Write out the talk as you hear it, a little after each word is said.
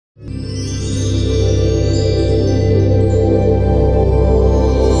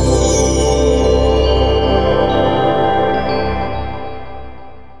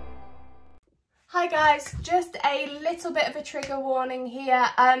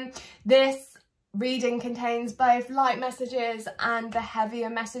This reading contains both light messages and the heavier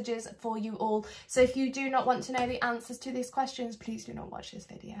messages for you all. So if you do not want to know the answers to these questions, please do not watch this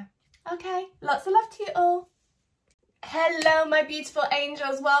video. Okay, lots of love to you all. Hello my beautiful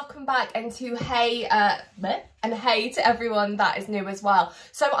angels, welcome back, and hey to everyone that is new as well.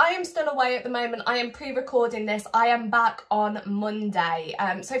 So I am still away at the moment. I am pre-recording this. I am back on Monday,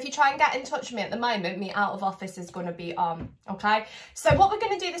 so if you try and get in touch with me at the moment, me out of office is going to be on. Okay, so what we're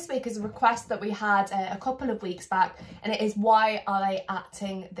going to do this week is a request that we had a couple of weeks back, and it is, why are they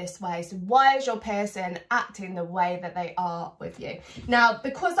acting this way? So why is your person acting the way that they are with you? Now,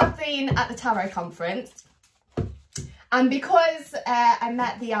 because I've been at the tarot conference, and because I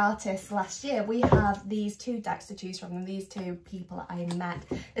met the artist last year, we have these two decks to choose from, these two people I met.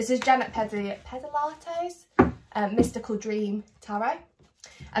 This is Janet Pedalato's Mystical Dream Tarot.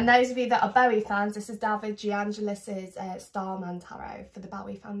 And those of you that are Bowie fans, this is David Giangelis's Starman Tarot, for the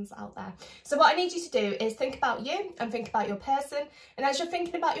Bowie fans out there. So what I need you to do is think about you and think about your person. And as you're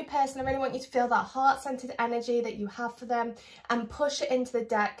thinking about your person, I really want you to feel that heart-centered energy that you have for them and push it into the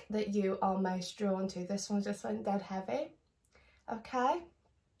deck that you are most drawn to. This one just went dead heavy. Okay,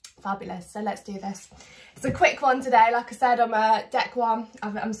 fabulous. So let's do this. It's a quick one today. Like I said, I'm deck one.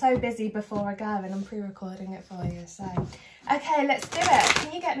 I'm so busy before I go, and I'm pre-recording it for you. So, okay, let's do it.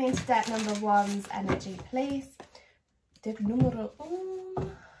 Can you get me into deck number one's energy, please? Deck number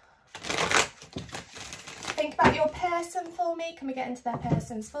one. Think about your person for me. Can we get into their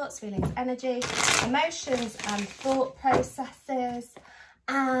person's thoughts, feelings, energy, emotions and thought processes,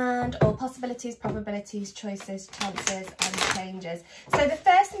 and all possibilities, probabilities, choices, chances and changes. So the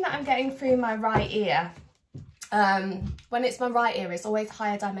first thing that I'm getting through my right ear, when it's my right ear, it's always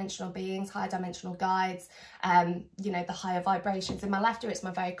higher dimensional beings, higher dimensional guides, you know, the higher vibrations. In my left ear, it's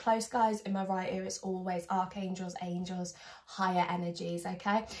my very close guys. In my right ear, it's always archangels, angels, higher energies,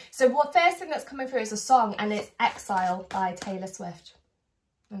 okay? So what first thing that's coming through is a song, and it's Exile by Taylor Swift,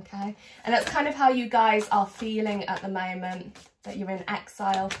 okay? And that's kind of how you guys are feeling at the moment, that you're in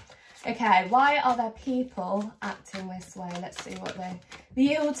exile. Okay, why are there people acting this way? Let's see what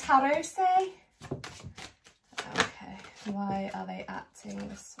the old tarot say. Okay, why are they acting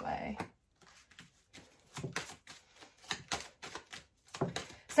this way?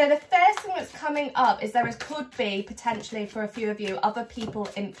 So the first thing that's coming up is could be, potentially for a few of you, other people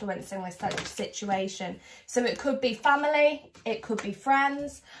influencing this situation. So it could be family, it could be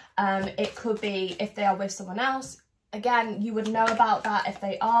friends, it could be if they are with someone else. Again, you would know about that if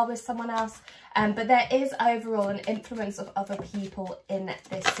they are with someone else. But there is overall an influence of other people in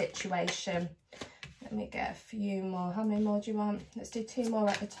this situation. Let me get a few more. How many more do you want? Let's do two more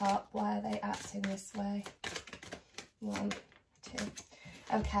at the top. Why are they acting this way? 1, 2.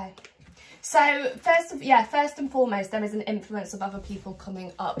 Okay. So first and foremost, there is an influence of other people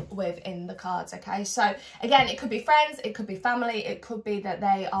coming up within the cards, okay? So again, it could be friends, it could be family, it could be that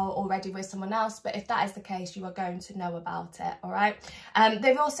they are already with someone else, but if that is the case, you are going to know about it, all right?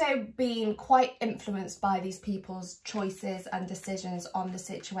 They've also been quite influenced by these people's choices and decisions on the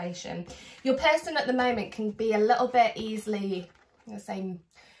situation. Your person at the moment can be a little bit easily, I'm going to say,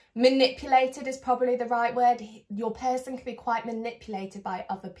 manipulated is probably the right word. Your person can be quite manipulated by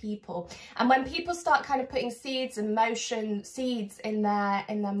other people, and when people start kind of putting seeds in their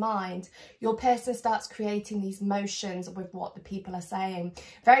mind, your person starts creating these motions with what the people are saying,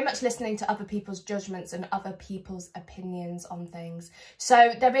 very much listening to other people's judgments and other people's opinions on things.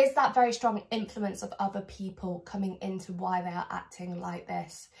 So there is that very strong influence of other people coming into why they are acting like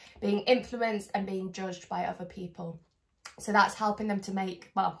this, being influenced and being judged by other people. So that's helping them to make,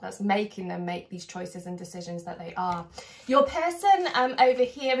 well, that's making them make these choices and decisions that they are. Your person over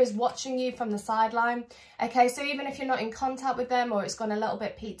here is watching you from the sideline. Okay, so even if you're not in contact with them or it's gone a little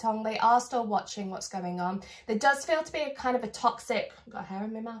bit Pete-tong, they are still watching what's going on. There does feel to be a kind of a toxic, got hair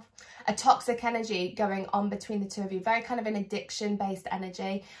in my mouth, a toxic energy going on between the two of you. Very kind of an addiction-based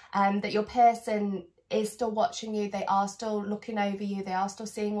energy, that your person is still watching you, they are still looking over you, they are still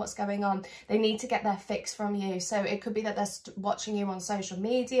seeing what's going on. They need to get their fix from you. So it could be that they're watching you on social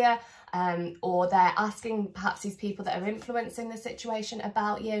media, or they're asking perhaps these people that are influencing the situation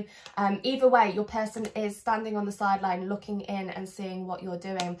about you. Either way, your person is standing on the sideline looking in and seeing what you're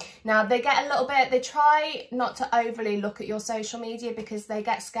doing. Now they get a little bit, they try not to overly look at your social media because they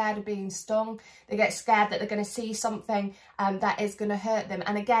get scared of being stung. They get scared that they're going to see something that is going to hurt them.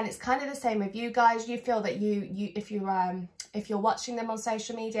 And again, it's kind of the same with you guys. You feel that if you're watching them on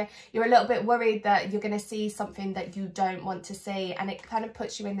social media, you're a little bit worried that you're going to see something that you don't want to see, and it kind of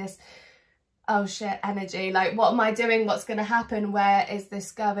puts you in this oh shit energy, like what am I doing, what's going to happen, where is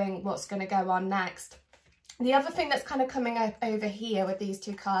this going, what's going to go on next. The other thing that's kind of coming up over here with these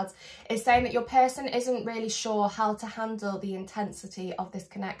two cards is saying that your person isn't really sure how to handle the intensity of this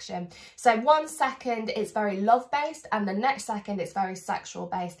connection. So 1 second it's very love-based and the next second it's very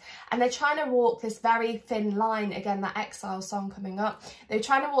sexual-based. And they're trying to walk this very thin line, again, that Exile song coming up. They're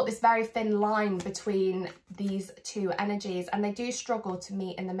trying to walk this very thin line between these two energies, and they do struggle to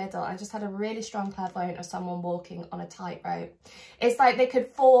meet in the middle. I just had a really strong clairvoyant of someone walking on a tightrope. It's like they could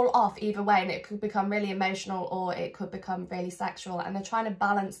fall off either way, and it could become really emotional or it could become really sexual, and they're trying to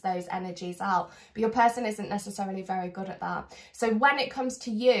balance those energies out, but your person isn't necessarily very good at that. So when it comes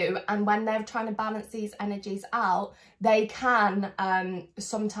to you and when they're trying to balance these energies out, they can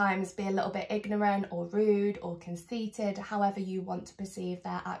sometimes be a little bit ignorant or rude or conceited, however you want to perceive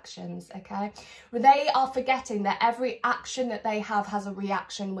their actions, okay? They are forgetting that every action that they have has a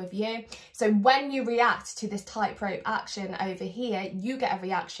reaction with you. So when you react to this tightrope action over here, you get a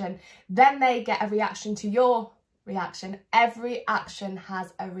reaction, then they get a reaction to your reaction. Every action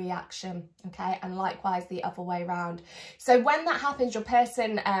has a reaction, okay? And likewise the other way around. So when that happens, your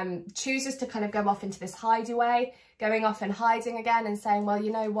person chooses to kind of go off into this hideaway, going off and hiding again and saying, well,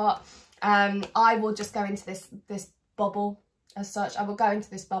 you know what, I will just go into this bubble as such. I will go into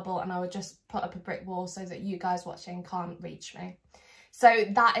this bubble and I will just put up a brick wall so that you guys watching can't reach me. So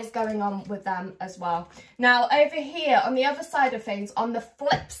that is going on with them as well. Now over here on the other side of things, on the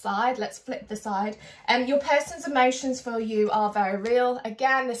flip side, let's flip the side, your person's emotions for you are very real.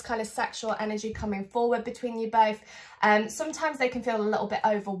 Again, this kind of sexual energy coming forward between you both. Sometimes they can feel a little bit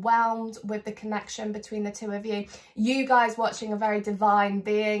overwhelmed with the connection between the two of you. You guys watching are very divine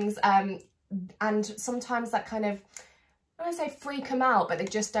beings, and sometimes that kind of, I don't say freak them out, but they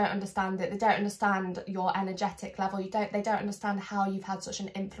just don't understand it. They don't understand your energetic level. They don't understand how you've had such an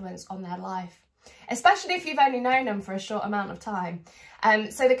influence on their life, especially if you've only known them for a short amount of time.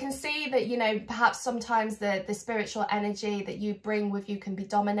 So they can see that, you know, perhaps sometimes the spiritual energy that you bring with you can be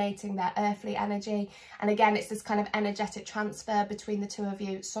dominating their earthly energy. And again, it's this kind of energetic transfer between the two of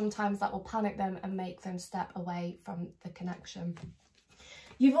you. Sometimes that will panic them and make them step away from the connection.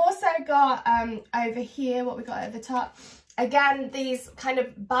 You've also got over here, what we got at the top, again, these kind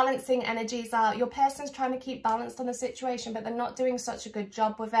of balancing energies out. Your person's trying to keep balanced on the situation, but they're not doing such a good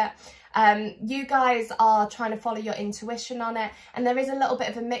job with it. You guys are trying to follow your intuition on it, and there is a little bit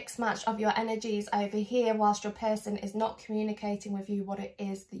of a mix match of your energies over here whilst your person is not communicating with you what it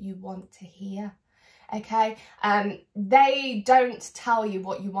is that you want to hear. Okay, they don't tell you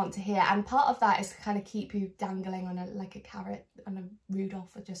what you want to hear, and part of that is to kind of keep you dangling on like a carrot on a Rudolph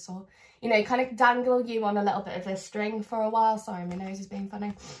I just saw, you know, kind of dangle you on a little bit of a string for a while. Sorry, my nose is being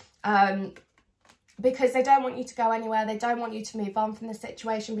funny. Because they don't want you to go anywhere. They don't want you to move on from the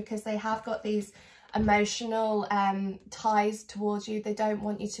situation because they have got these emotional ties towards you. They don't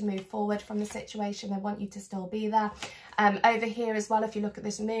want you to move forward from the situation. They want you to still be there. Over here as well, if you look at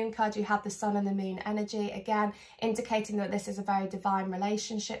this moon card, you have the sun and the moon energy, again indicating that this is a very divine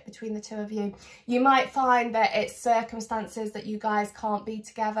relationship between the two of you. You might find that it's circumstances that you guys can't be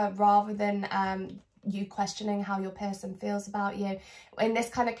together rather than you questioning how your person feels about you. In this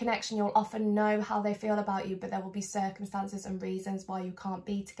kind of connection, you'll often know how they feel about you, but there will be circumstances and reasons why you can't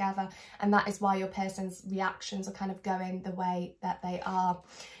be together, and that is why your person's reactions are kind of going the way that they are.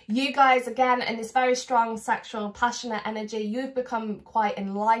 You guys, again, in this very strong sexual passionate energy, you've become quite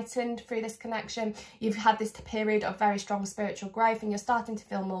enlightened through this connection. You've had this period of very strong spiritual growth and you're starting to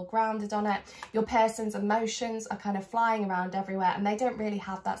feel more grounded on it. Your person's emotions are kind of flying around everywhere and they don't really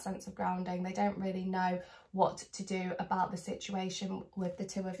have that sense of grounding. They don't really know what to do about the situation with the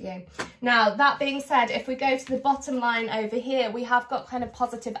two of you. Now, that being said, if we go to the bottom line over here, we have got kind of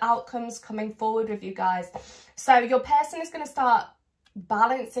positive outcomes coming forward with you guys. So your person is going to start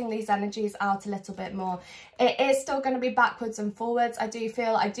balancing these energies out a little bit more. It is still going to be backwards and forwards. I do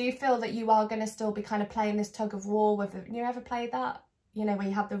feel that you are going to still be kind of playing this tug of war with it. You ever played that? You know, where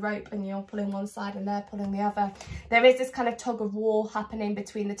you have the rope and you're pulling one side and they're pulling the other. There is this kind of tug of war happening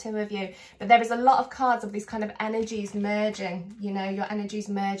between the two of you. But there is a lot of cards of these kind of energies merging, you know, your energies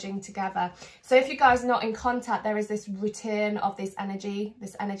merging together. So if you guys are not in contact, there is this return of this energy,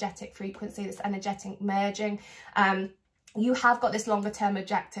 this energetic frequency, this energetic merging. You have got this longer term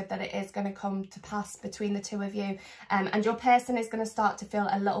objective that it is going to come to pass between the two of you, and your person is going to start to feel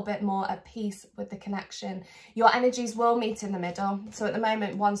a little bit more at peace with the connection. Your energies will meet in the middle. So at the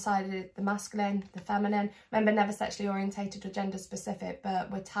moment, one side is the masculine, the feminine. Remember, never sexually orientated or gender specific,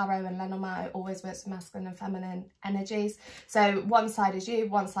 but with tarot and Lenormand, it always works with masculine and feminine energies. So one side is you,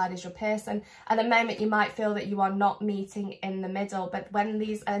 one side is your person. At the moment, you might feel that you are not meeting in the middle, but when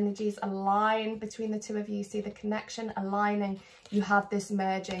these energies align between the two of you, you see the connection align aligning, you have this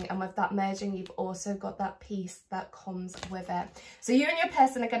merging, and with that merging you've also got that peace that comes with it. So you and your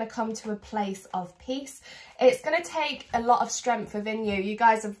person are going to come to a place of peace. It's going to take a lot of strength within you. You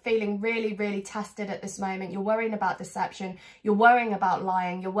guys are feeling really, really tested at this moment. You're worrying about deception, you're worrying about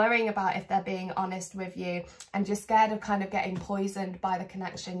lying, you're worrying about if they're being honest with you, and you're scared of kind of getting poisoned by the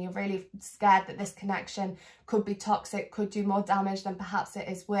connection. You're really scared that this connection could be toxic, could do more damage than perhaps it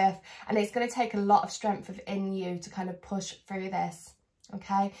is worth, and it's going to take a lot of strength within you to kind of push through this,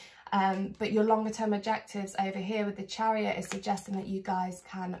 okay? But your longer term objectives over here with the Chariot is suggesting that you guys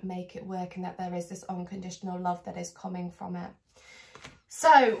can make it work, and that there is this unconditional love that is coming from it.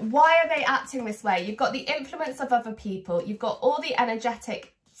 So why are they acting this way? You've got the influence of other people, you've got all the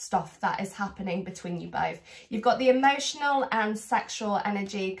energetic stuff that is happening between you both, you've got the emotional and sexual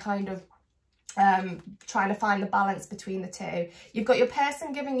energy kind of trying to find the balance between the two. You've got your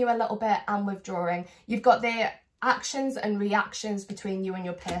person giving you a little bit and withdrawing. You've got the actions and reactions between you and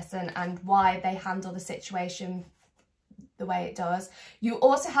your person and why they handle the situation the way it does. You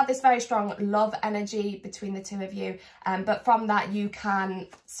also have this very strong love energy between the two of you, but from that you can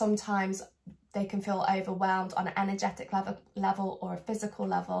sometimes, they can feel overwhelmed on an energetic level or a physical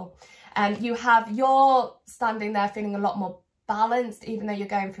level. You have, you're standing there feeling a lot more balanced, even though you're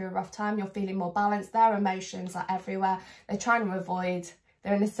going through a rough time. You're feeling more balanced. Their emotions are everywhere. They're trying to avoid,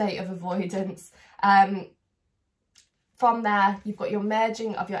 they're in a state of avoidance. From there, you've got your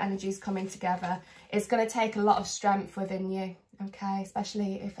merging of your energies coming together. It's going to take a lot of strength within you, okay?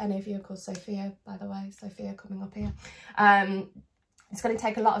 Especially if any of you are called Sophia, by the way. Sophia coming up here. It's going to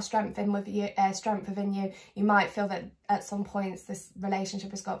take a lot of strength within you. You might feel that at some points this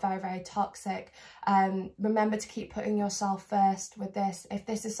relationship has got very, very toxic. Remember to keep putting yourself first with this. If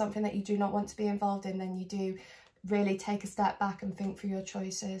this is something that you do not want to be involved in, then you do really take a step back and think through your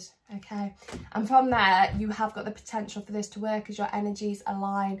choices, okay? And from there, you have got the potential for this to work as your energies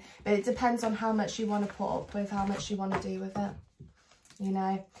align, but it depends on how much you want to put up with, how much you want to do with it, you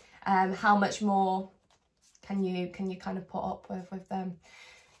know? How much more can you kind of put up with them.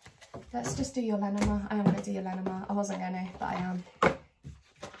 Let's just do your Lenoma. I am going to do your Lenoma. I wasn't going to, but I am.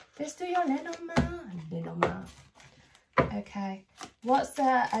 Just do your Lenoma. Okay. What's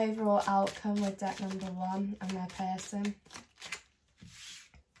their overall outcome with deck number 1 and their person?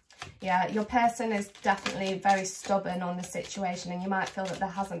 Yeah, your person is definitely very stubborn on the situation, and you might feel that there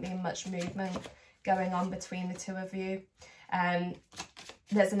hasn't been much movement going on between the two of you.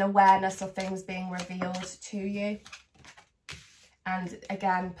 There's an awareness of things being revealed to you. And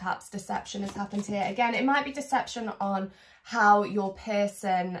again, perhaps deception has happened here. Again, it might be deception on how your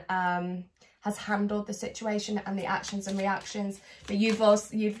person has handled the situation and the actions and reactions. But you've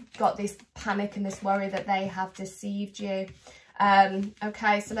got this panic and this worry that they have deceived you.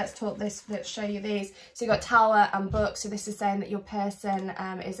 Okay, so let's show you these. So you've got Tower and Book. So this is saying that your person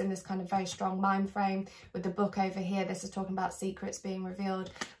is in this kind of very strong mind frame. With the Book over here, this is talking about secrets being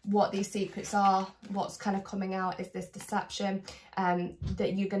revealed. What these secrets are, what's kind of coming out is this deception,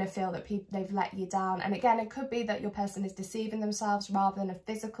 that you're going to feel that they've let you down. And again, it could be that your person is deceiving themselves rather than a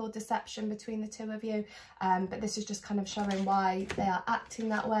physical deception between the two of you. But this is just kind of showing why they are acting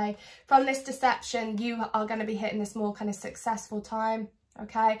that way. From this deception, you are going to be hitting this more kind of successful time,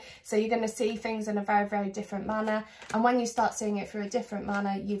 okay? So you're going to see things in a very, very different manner, and when you start seeing it through a different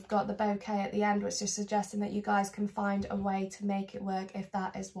manner, you've got the bouquet at the end, which is suggesting that you guys can find a way to make it work if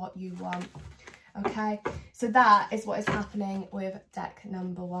that is what you want, okay? So that is what is happening with deck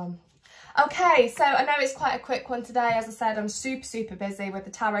number 1. Okay, so I know it's quite a quick one today. As I said, I'm super busy with the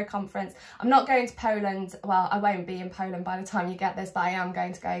tarot conference. I'm not going to Poland. Well, I won't be in Poland by the time you get this, but I am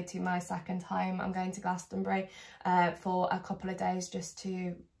going to go to my second home. I'm going to Glastonbury for a couple of days just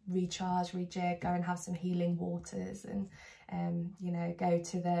to recharge, rejig, go and have some healing waters, and you know, go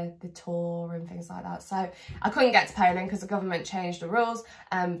to the tour and things like that. So I couldn't get to Poland because the government changed the rules,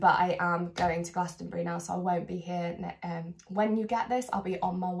 but I am going to Glastonbury now, so I won't be here. When you get this, I'll be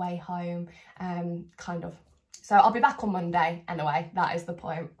on my way home, kind of. So I'll be back on Monday anyway, that is the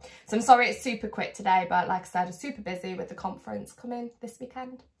point. So I'm sorry it's super quick today, but like I said, I'm super busy with the conference coming this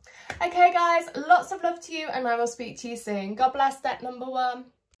weekend. Okay guys, lots of love to you, and I will speak to you soon. God bless deck number 1.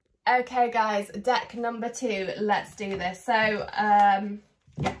 Okay guys, deck number 2, let's do this. So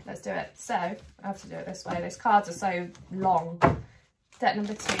yeah, let's do it. So I have to do it this way, those cards are so long. Deck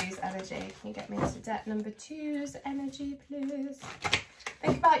number 2's energy. Can you get me into deck number 2's energy, please?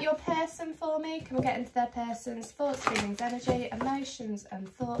 Think about your person for me. Can we get into their person's thoughts, feelings, energy, emotions and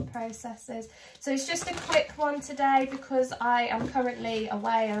thought processes? So it's just a quick one today because I am currently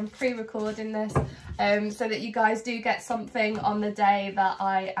away and I'm pre-recording this so that you guys do get something on the day that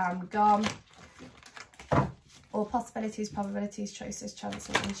I am gone. All possibilities, probabilities, choices,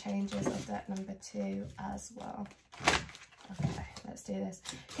 chances and changes of deck number 2 as well. Okay, let's do this.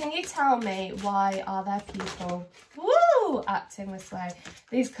 Can you tell me why are there people, woo, acting this way?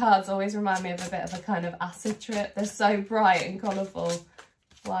 These cards always remind me of a bit of a kind of acid trip. They're so bright and colourful.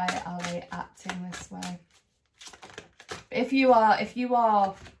 Why are they acting this way? If you are, I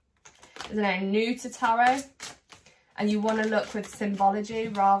don't know, new to tarot and you want to look with symbology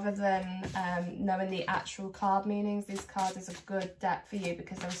rather than knowing the actual card meanings, this card is a good deck for you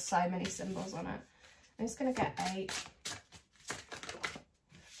because there's so many symbols on it. I'm just going to get 8,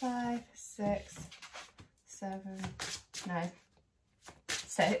 5, 6, 7, no,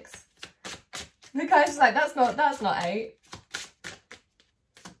 6. The guy's just like, that's not 8.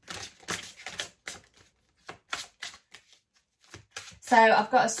 So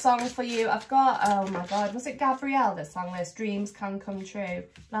I've got a song for you. I've got, oh my God, was it Gabrielle that sang this? Dreams can come true.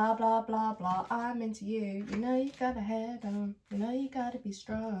 Blah, blah, blah, blah. I'm into you. You know you got a head on. You know you got to be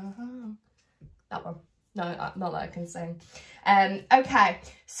strong. That one. No, not that I can sing. Okay,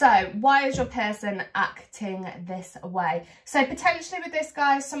 so why is your person acting this way? So potentially with this,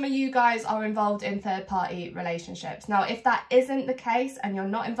 guys, some of you guys are involved in third-party relationships. Now, if that isn't the case and you're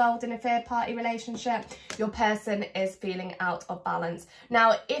not involved in a third-party relationship, your person is feeling out of balance.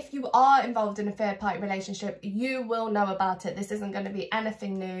 Now, if you are involved in a third-party relationship, you will know about it. This isn't going to be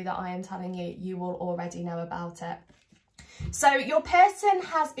anything new that I am telling you. You will already know about it. So your person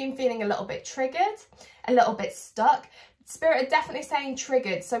has been feeling a little bit triggered, a little bit stuck. Spirit are definitely saying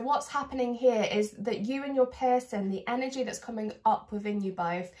triggered. So what's happening here is that you and your person, the energy that's coming up within you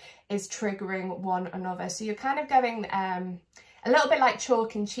both is triggering one another. So you're kind of going a little bit like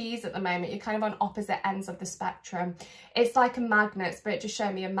chalk and cheese at the moment. You're kind of on opposite ends of the spectrum. It's like a magnet. Spirit just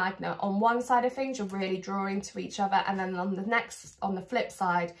showed me a magnet. On one side of things, you're really drawing to each other. And then on the flip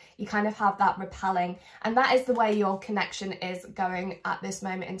side, you kind of have that repelling. And that is the way your connection is going at this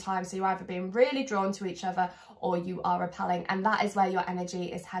moment in time. So you're either being really drawn to each other or you are repelling. And that is where your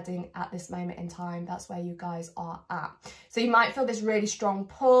energy is heading at this moment in time. That's where you guys are at. So you might feel this really strong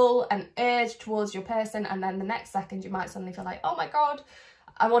pull and urge towards your person. And then the next second, you might suddenly feel like, oh my God,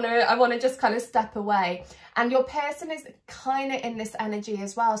 I want to just kind of step away. And your person is kind of in this energy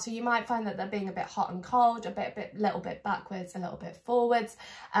as well. So you might find that they're being a bit hot and cold, little bit backwards, a little bit forwards.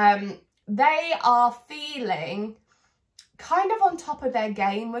 They are feeling kind of on top of their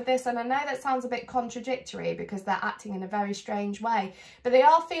game with this, and I know that sounds a bit contradictory because they're acting in a very strange way, but they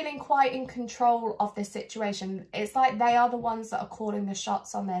are feeling quite in control of this situation. It's like they are the ones that are calling the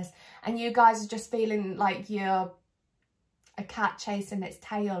shots on this, and you guys are just feeling like you're a cat chasing its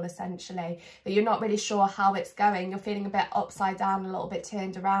tail, essentially, that you're not really sure how it's going. You're feeling a bit upside down, a little bit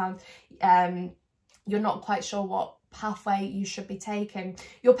turned around. You're not quite sure what pathway you should be taking.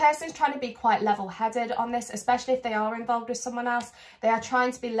 Your person's trying to be quite level-headed on this, especially if they are involved with someone else. They are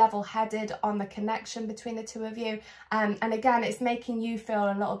trying to be level-headed on the connection between the two of you, and again, it's making you feel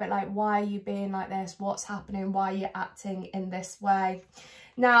a little bit like, why are you being like this? What's happening? Why are you acting in this way?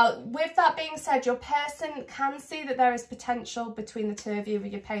 Now, with that being said, your person can see that there is potential between the two of you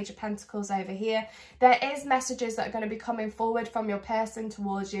with your Page of Pentacles over here. There is messages that are going to be coming forward from your person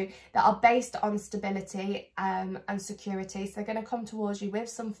towards you that are based on stability and security. So they're going to come towards you with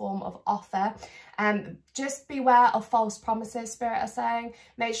some form of offer. Just beware of false promises, Spirit are saying.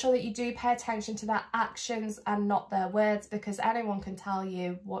 Make sure that you do pay attention to their actions and not their words, because anyone can tell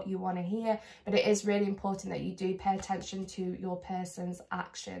you what you want to hear, but it is really important that you do pay attention to your person's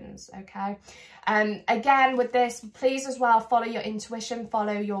actions, okay? Again, with this, please as well follow your intuition,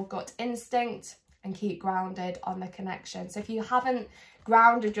 follow your gut instinct, and keep grounded on the connection. So if you haven't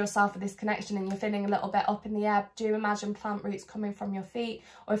grounded yourself with this connection and you're feeling a little bit up in the air, do imagine plant roots coming from your feet,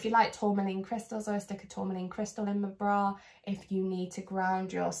 or if you like tourmaline crystals, or stick a tourmaline crystal in the bra if you need to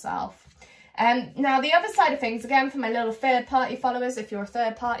ground yourself. Now the other side of things, again, for my little third party followers, if you're a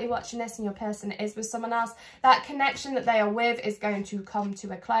third party watching this and your person is with someone else, that connection that they are with is going to come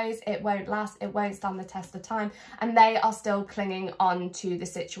to a close. It won't last, it won't stand the test of time, and they are still clinging on to the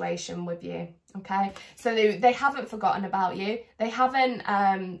situation with you. Okay, so they haven't forgotten about you. They haven't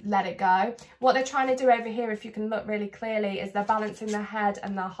let it go. What they're trying to do over here, if you can look really clearly, is they're balancing their head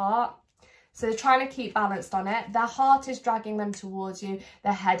and their heart. So they're trying to keep balanced on it. Their heart is dragging them towards you.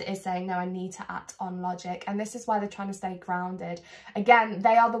 Their head is saying, no, I need to act on logic. And this is why they're trying to stay grounded. Again,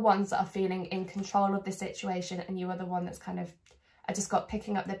 they are the ones that are feeling in control of the situation, and you are the one that's kind of, I just got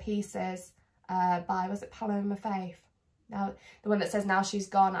Picking Up the Pieces by, was it Paloma Faith? Now, the one that says, now she's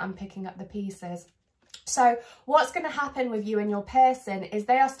gone, I'm picking up the pieces. So what's going to happen with you and your person is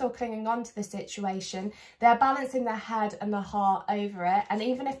they are still clinging on to the situation. They're balancing their head and their heart over it. And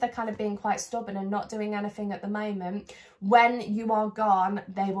even if they're kind of being quite stubborn and not doing anything at the moment, when you are gone,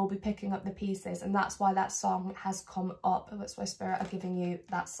 they will be picking up the pieces. And that's why that song has come up. That's why Spirit are giving you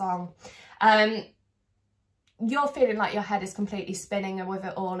that song. You're feeling like your head is completely spinning with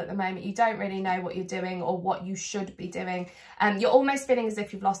it all at the moment. You don't really know what you're doing or what you should be doing. You're almost feeling as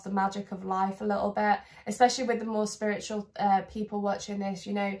if you've lost the magic of life a little bit, especially with the more spiritual people watching this.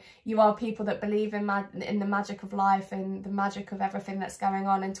 You know, you are people that believe in the magic of life and the magic of everything that's going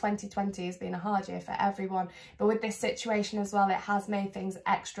on. And 2020 has been a hard year for everyone. But with this situation as well, it has made things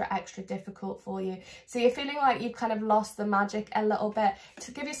extra difficult for you. So you're feeling like you've kind of lost the magic a little bit.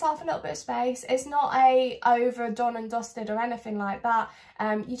 To give yourself a little bit of space. It's not overdone and dusted or anything like that.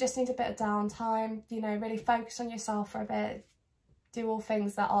 You just need a bit of downtime, you know, really focus on yourself for a bit, do all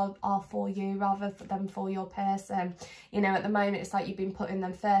things that are for you rather than for your person. You know, at the moment it's like you've been putting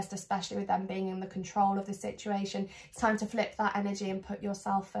them first, especially with them being in the control of the situation. It's time to flip that energy and put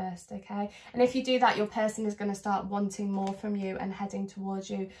yourself first, okay? And if you do that, your person is going to start wanting more from you and heading towards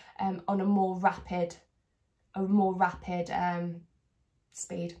you on a more rapid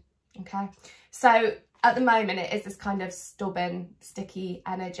speed, okay? So at the moment, it is this kind of stubborn, sticky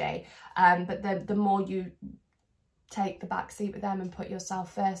energy. But the more you take the back seat with them and put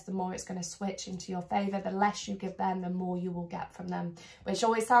yourself first, the more it's going to switch into your favour. The less you give them, the more you will get from them, which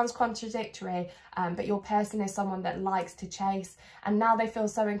always sounds contradictory. But your person is someone that likes to chase. And now they feel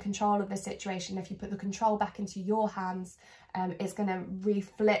so in control of the situation. If you put the control back into your hands, it's going to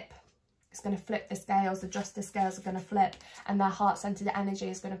reflip. It's going to flip the scales, the justice scales are going to flip, and their heart-centered energy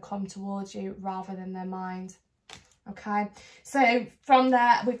is going to come towards you rather than their mind. Okay, so from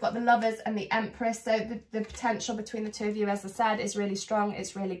there, we've got the Lovers and the Empress. So the potential between the two of you, as I said, is really strong.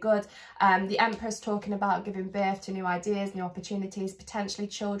 It's really good. The Empress talking about giving birth to new ideas, new opportunities, potentially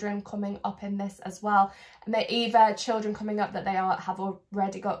children coming up in this as well. And they're either children coming up that they have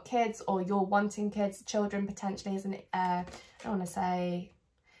already got kids, or you're wanting kids. Children potentially isn't, I don't want to say...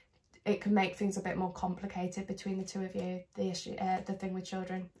 It can make things a bit more complicated between the two of you, the issue, the thing with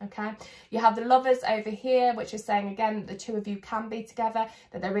children, okay? You have the Lovers over here, which is saying, again, that the two of you can be together,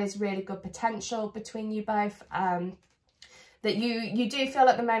 that there is really good potential between you both, that you do feel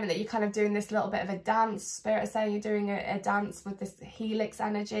at the moment that you're kind of doing this little bit of a dance. Spirit is saying you're doing a dance with this helix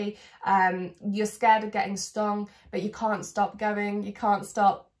energy. You're scared of getting stung, but you can't stop going. You can't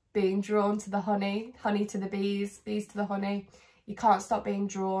stop being drawn to the honey to the bees, bees to the honey. You can't stop being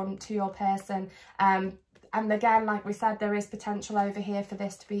drawn to your person. And again, like we said, there is potential over here for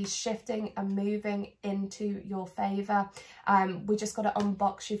this to be shifting and moving into your favour. We just got to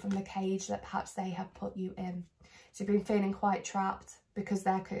unbox you from the cage that perhaps they have put you in. So you've been feeling quite trapped because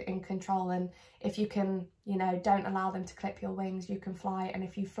they're in control. And if you can, you know, don't allow them to clip your wings, you can fly. And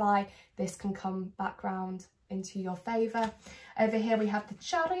if you fly, this can come back round into your favour. Over here we have the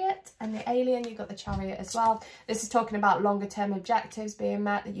Chariot and the Alien. You've got the Chariot as well. This is talking about longer term objectives being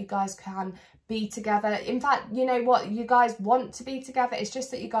met, that you guys can be together. In fact, you know what, you guys want to be together. It's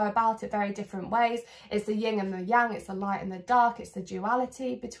just that you go about it very different ways. It's the yin and the yang. It's the light and the dark. It's the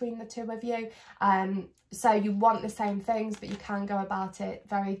duality between the two of you. So you want the same things, but you can go about it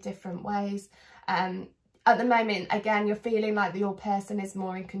very different ways. At the moment, again, you're feeling like your person is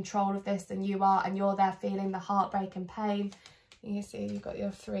more in control of this than you are, and you're there feeling the heartbreak and pain. You see, you've got your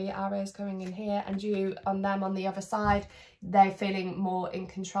 3 arrows going in here, and you on them on the other side, they're feeling more in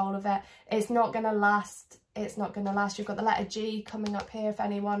control of it. It's not going to last. It's not going to last. You've got the letter G coming up here. If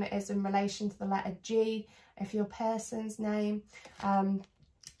anyone is in relation to the letter G, if your person's name,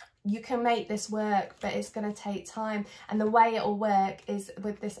 you can make this work, but it's going to take time. And the way it will work is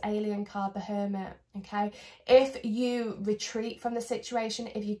with this Alien card, the Hermit, okay? If you retreat from the situation,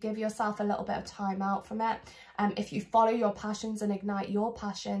 if you give yourself a little bit of time out from it, if you follow your passions and ignite your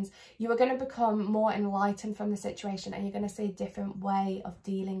passions, you are going to become more enlightened from the situation, and you're going to see a different way of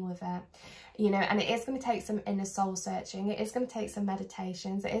dealing with it. You know, and it is going to take some inner soul searching. It is going to take some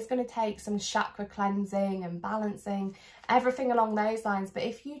meditations. It is going to take some chakra cleansing and balancing, everything along those lines. But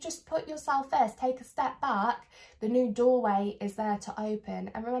if you just put yourself first, take a step back, the new doorway is there to open.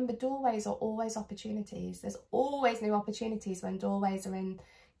 And remember, doorways are always opportunities. There's always new opportunities when doorways are in,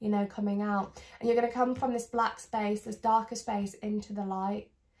 you know, coming out. And you're going to come from this black space, this darker space, into the light.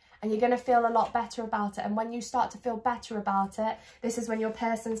 and you're going to feel a lot better about it. And when you start to feel better about it, this is when your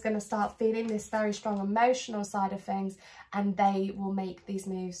person's going to start feeling this very strong emotional side of things, and they will make these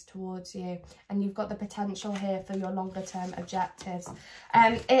moves towards you. And you've got the potential here for your longer term objectives.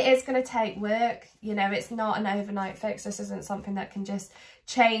 It is going to take work, you know, it's not an overnight fix. This isn't something that can just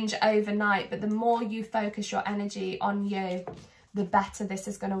change overnight, but the more you focus your energy on you, the better this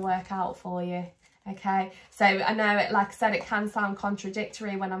is going to work out for you. Okay, so I know it, like I said, it can sound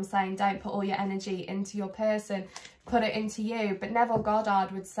contradictory when I'm saying don't put all your energy into your person, put it into you. But Neville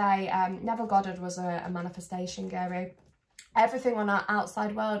Goddard would say, Neville Goddard was a manifestation guru. Everything on our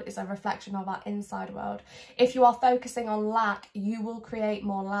outside world is a reflection of our inside world. If you are focusing on lack, you will create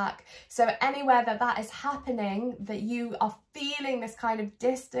more lack. So anywhere that is happening, that you are feeling this kind of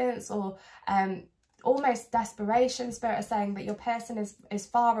distance or almost desperation, Spirit is saying that your person is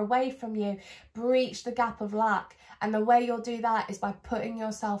far away from you, breach the gap of lack. And the way you'll do that is by putting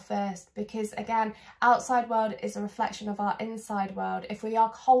yourself first, because again, outside world is a reflection of our inside world. If we are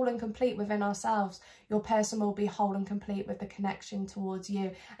whole and complete within ourselves, your person will be whole and complete with the connection towards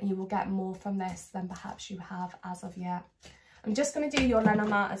you, and you will get more from this than perhaps you have as of yet. I'm just going to do your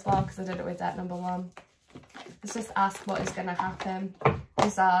Lenormand as well, because I did it with deck number 1. Let's just ask what is going to happen.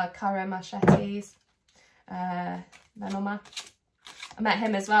 These are Cara Machetes. Lenormand. I met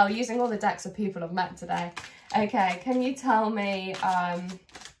him as well, using all the decks of people I've met today. Okay, can you tell me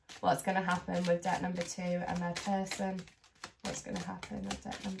what's going to happen with deck number 2 and their person? What's going to happen with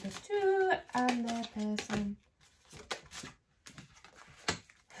deck number 2 and their person?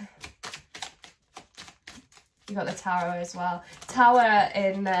 You got the Tower as well. Tower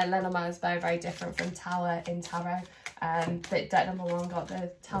in Lenormand is very, very different from Tower in Tarot. But deck number 1 got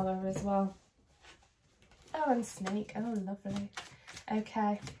the Tower as well. Oh, and Snake. Oh, lovely.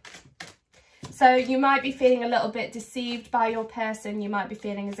 Okay. So you might be feeling a little bit deceived by your person. You might be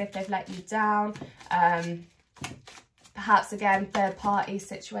feeling as if they've let you down. Perhaps, again, third party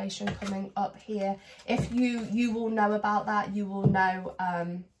situation coming up here. If you will know about that, you will know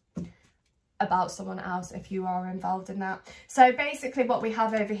about someone else if you are involved in that. So basically what we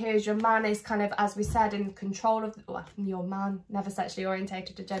have over here is your man is kind of, as we said, in control of, well, your man, never sexually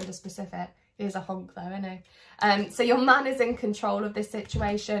orientated to gender specific. He's a hunk though, isn't he? So your man is in control of this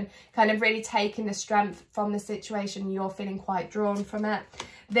situation, kind of really taking the strength from the situation. You're feeling quite drawn from it.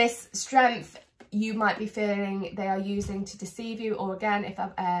 This strength you might be feeling they are using to deceive you, or again, if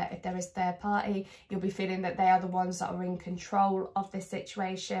there is third party, you'll be feeling that they are the ones that are in control of this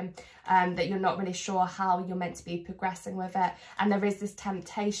situation, that you're not really sure how you're meant to be progressing with it. And there is this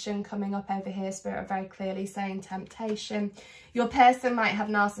temptation coming up over here. Spirit are very clearly saying temptation. Your person might have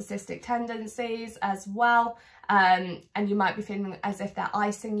narcissistic tendencies as well. And you might be feeling as if they're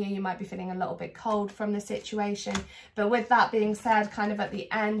icing you. You might be feeling a little bit cold from the situation. But with that being said, kind of at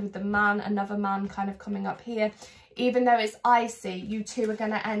the end with the man, another man kind of coming up here, even though it's icy, you two are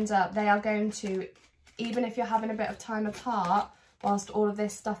going to end up, they are going to, even if you're having a bit of time apart, whilst all of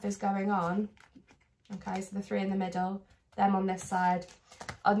this stuff is going on. Okay, so the 3 in the middle, them on this side.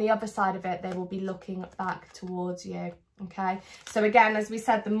 On the other side of it, they will be looking back towards you. Okay, so again, as we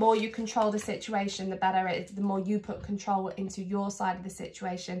said, the more you control the situation, the better it is. The more you put control into your side of the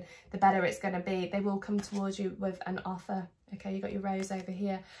situation, the better it's going to be. They will come towards you with an offer. Okay, you got your rose over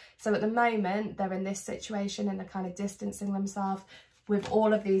here. So at the moment, they're in this situation and they're kind of distancing themselves with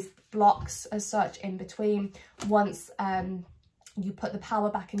all of these blocks as such in between. Once you put the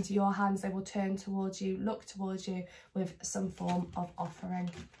power back into your hands, they will turn towards you, look towards you with some form of offering.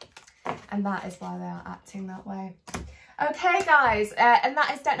 And that is why they are acting that way. Okay, guys, and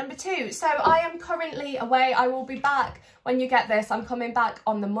that is deck number 2. So I am currently away. I will be back when you get this. I'm coming back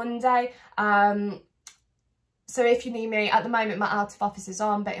on the Monday. So if you need me, at the moment my out of office is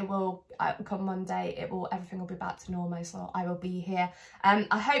on, but it will come Monday. Everything will be back to normal, so I will be here.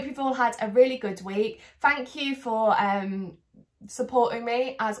 I hope you've all had a really good week. Thank you for supporting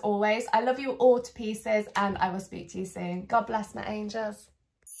me as always. I love you all to pieces, and I will speak to you soon. God bless, my angels.